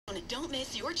Don't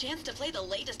miss your chance to play the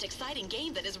latest exciting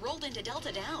game that has rolled into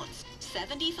Delta Downs.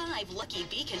 75 lucky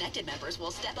Be Connected members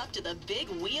will step up to the big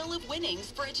wheel of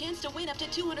winnings for a chance to win up to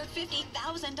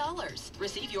 $250,000.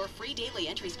 Receive your free daily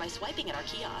entries by swiping at our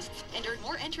kiosks and earn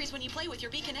more entries when you play with your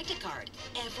Be Connected card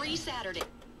every Saturday.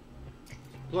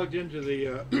 Plugged into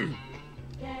the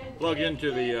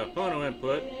Phono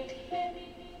input.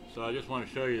 So I just want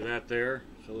to show you that there.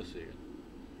 So let's see.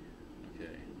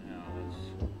 Okay, now let's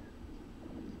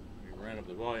run up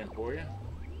the volume for you.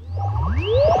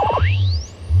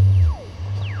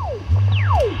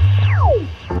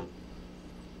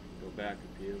 Go back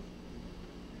a few.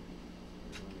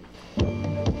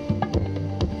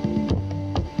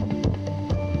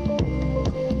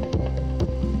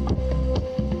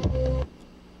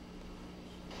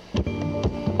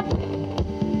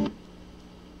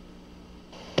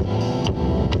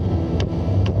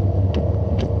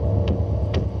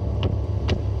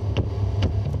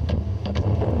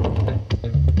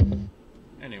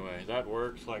 Anyway, that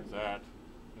works like that.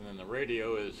 And then the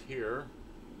radio is here.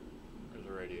 Where's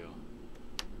the radio?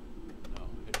 No,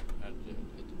 hit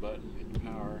the button, hit the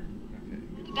power.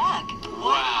 Okay. Back.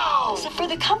 Wow! So for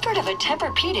the comfort of a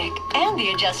Tempur-Pedic and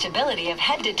the adjustability of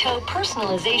head-to-toe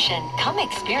personalization, come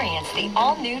experience the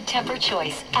all-new Tempur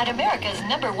Choice at America's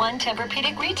 #1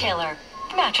 Tempur-Pedic retailer.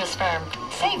 Mattress Firm.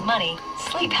 Save money.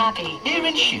 Sleep happy. Here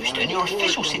in Houston, your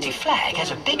official city flag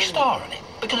has a big star on it.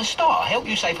 But can a star help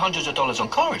you save hundreds of dollars on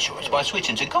car insurance by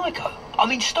switching to Geico? I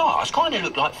mean, stars kind of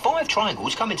look like 5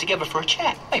 triangles coming together for a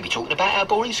chat. Maybe talking about how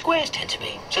boring squares tend to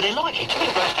be. So they like it to be a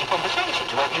lasting conversation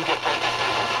to help you get back.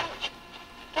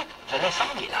 So they're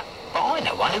singular. But I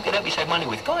know one who can help you save money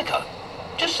with Geico.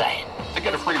 Just saying. To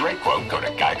get a free rate quote, go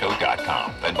to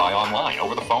geico.com. Then buy online,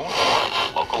 over the phone,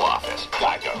 or local office.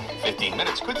 Geico. 15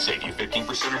 minutes could save you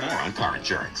 15% or more on car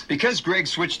insurance. Because Greg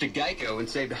switched to Geico and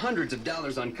saved hundreds of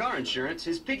dollars on car insurance,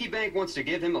 his piggy bank wants to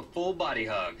give him a full body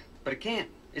hug. But it can't.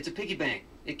 It's a piggy bank.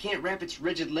 It can't wrap its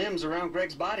rigid limbs around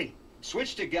Greg's body.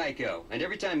 Switch to Geico, and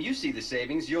every time you see the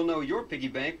savings, you'll know your piggy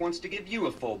bank wants to give you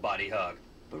a full body hug.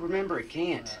 But remember, it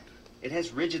can't. It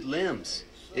has rigid limbs.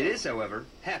 It is, however,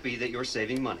 happy that you're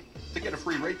saving money. To get a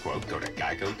free rate quote, go to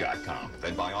geico.com.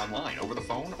 Then buy online, over the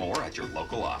phone, or at your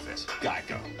local office.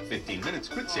 Geico. 15 minutes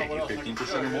could save you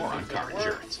 15% or more on car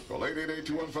insurance. Call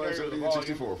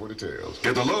 888-215-7864 for details.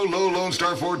 Get the low Lone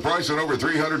Star Ford price on over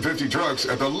 350 trucks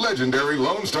at the legendary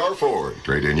Lone Star Ford.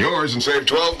 Trade in yours and save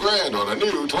 12 grand on a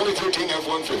new 2013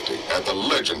 F-150 at the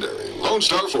legendary Lone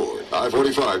Star Ford.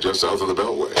 I-45 just south of the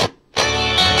Beltway.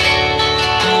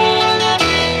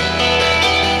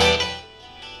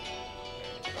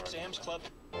 Club.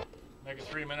 Make it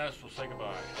 3 minutes, we'll say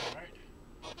goodbye. Alright?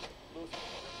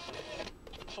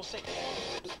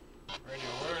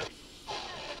 Radio works.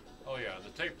 Oh yeah, the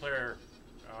tape player,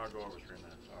 I'll go over 3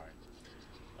 minutes,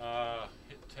 alright.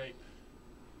 Hit tape.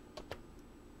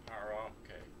 Power off,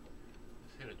 okay.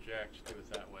 Let's hit a jack, just do it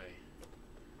that way.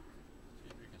 See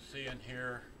if you can see in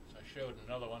here. I showed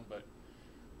another one, but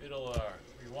it'll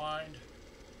rewind.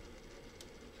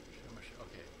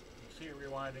 Okay, you see it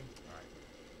rewinding? Alright.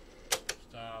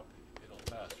 Stop, it'll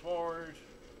fast forward.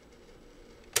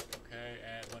 Okay,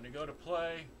 and when you go to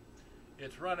play,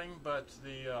 it's running, but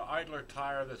the idler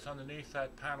tire that's underneath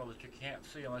that panel that you can't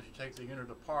see unless you take the unit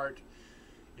apart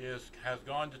has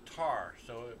gone to tar,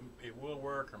 so it will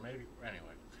work, or maybe,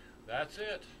 anyway. That's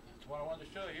it. That's what I wanted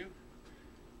to show you.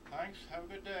 Thanks, have a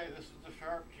good day. This is the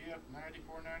Sharp GF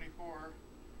 9494.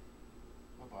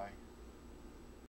 Bye-bye.